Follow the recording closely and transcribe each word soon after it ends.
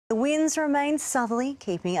The winds remain southerly,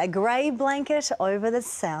 keeping a grey blanket over the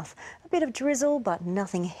south. A bit of drizzle, but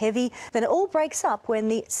nothing heavy. Then it all breaks up when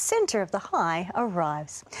the centre of the high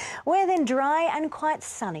arrives. We're then dry and quite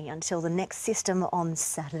sunny until the next system on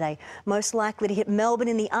Saturday. Most likely to hit Melbourne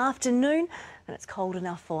in the afternoon, and it's cold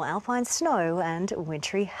enough for alpine snow and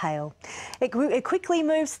wintry hail. It quickly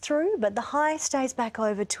moves through, but the high stays back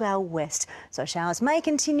over to our west, so showers may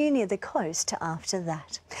continue near the coast after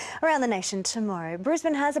that. Around the nation tomorrow,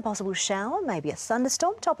 Brisbane has a possible shower, maybe a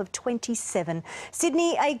thunderstorm, top of 27.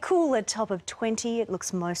 Sydney, a cooler top of 20. It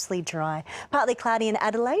looks mostly dry. Partly cloudy in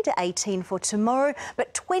Adelaide, 18 for tomorrow,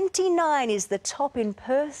 but 29 is the top in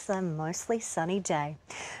Perth, a mostly sunny day.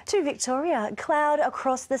 To Victoria, cloud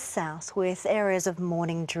across the south with areas of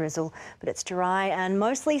morning drizzle, but it's dry and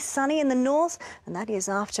mostly sunny in the north, and that is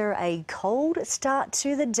after a cold start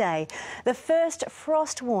to the day. The first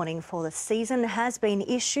frost warning for the season has been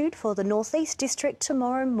issued for the northeast district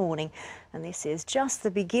tomorrow morning, and this is just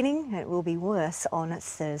the beginning. It will be worse on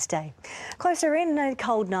Thursday. Closer in, a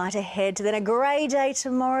cold night ahead, then a grey day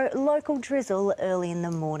tomorrow, local drizzle early in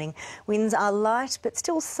the morning. Winds are light but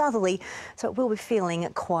still southerly, so it will be feeling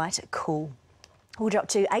quite cool. We'll drop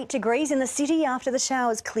to 8 degrees in the city after the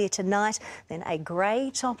showers clear tonight, then a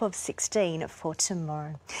grey top of 16 for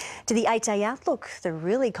tomorrow. To the 8-day outlook, the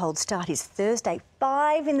really cold start is Thursday.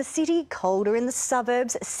 5 in the city, colder in the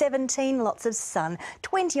suburbs, 17, lots of sun.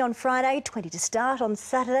 20 on Friday, 20 to start on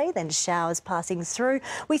Saturday, then showers passing through.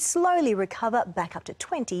 We slowly recover back up to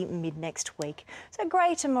 20 mid-next week. So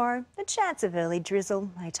grey tomorrow, a chance of early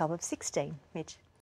drizzle, a top of 16. Mitch.